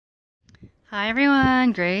Hi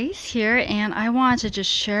everyone, Grace here, and I want to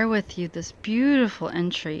just share with you this beautiful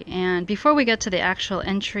entry. And before we get to the actual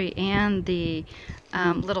entry and the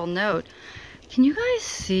little note, can you guys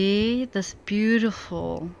see this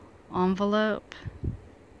beautiful envelope?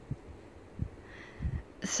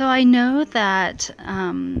 So I know that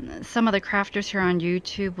some of the crafters here on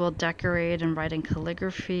YouTube will decorate and write in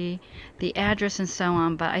calligraphy the address and so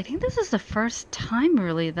on, but I think this is the first time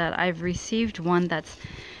really that I've received one that's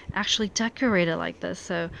actually decorated like this.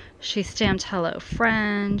 So she stamped "Hello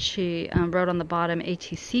Friend." She wrote on the bottom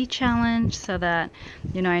 "ATC challenge" so that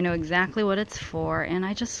I know exactly what it's for. And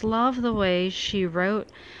I just love the way she wrote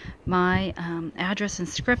my address and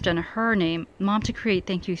script and her name. Mom to Create,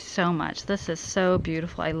 thank you so much. This is so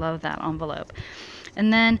beautiful. I love that envelope.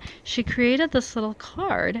 And then she created this little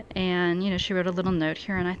card, and she wrote a little note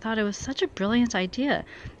here, and I thought it was such a brilliant idea.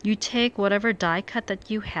 You take whatever die cut that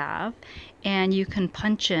you have, and you can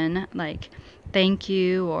punch in like thank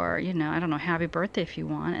you, or I don't know, happy birthday if you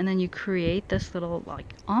want, and then you create this little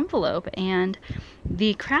like envelope, and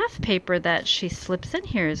the craft paper that she slips in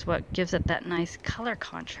here is what gives it that nice color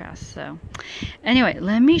contrast. So anyway,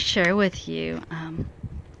 let me share with you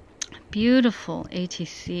beautiful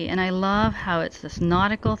ATC, and I love how it's this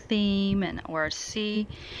nautical theme or sea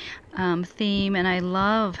theme, and I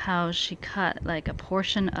love how she cut like a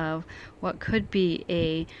portion of what could be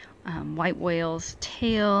a white whale's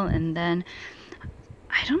tail, and then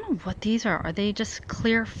I don't know what these are. Are they just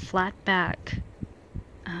clear flat back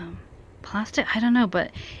plastic? I don't know,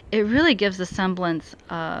 but it really gives a semblance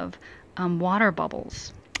of water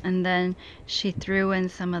bubbles. And then she threw in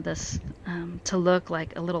some of this to look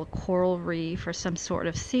like a little coral reef or some sort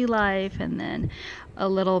of sea life, and then a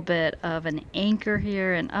little bit of an anchor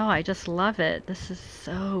here. And oh, I just love it. This is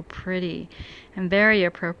so pretty and very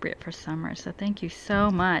appropriate for summer. So thank you so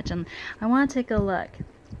much. And I want to take a look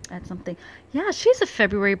at something. Yeah, she's a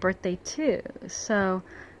February birthday too. So,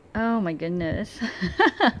 oh my goodness.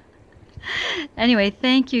 Anyway,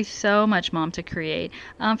 thank you so much, Mom to Create.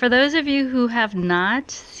 For those of you who have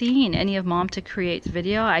not seen any of Mom to Create's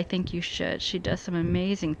video, I think you should. She does some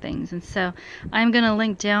amazing things. And so I'm going to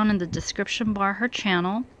link down in the description bar her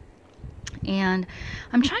channel. And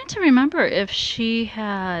I'm trying to remember if she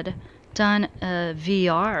had done a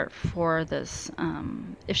VR for this.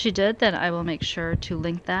 If she did, then I will make sure to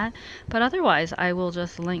link that. But otherwise, I will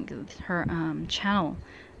just link her channel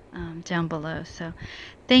down below. So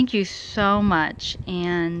thank you so much,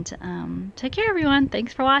 and take care everyone.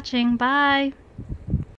 Thanks for watching. Bye.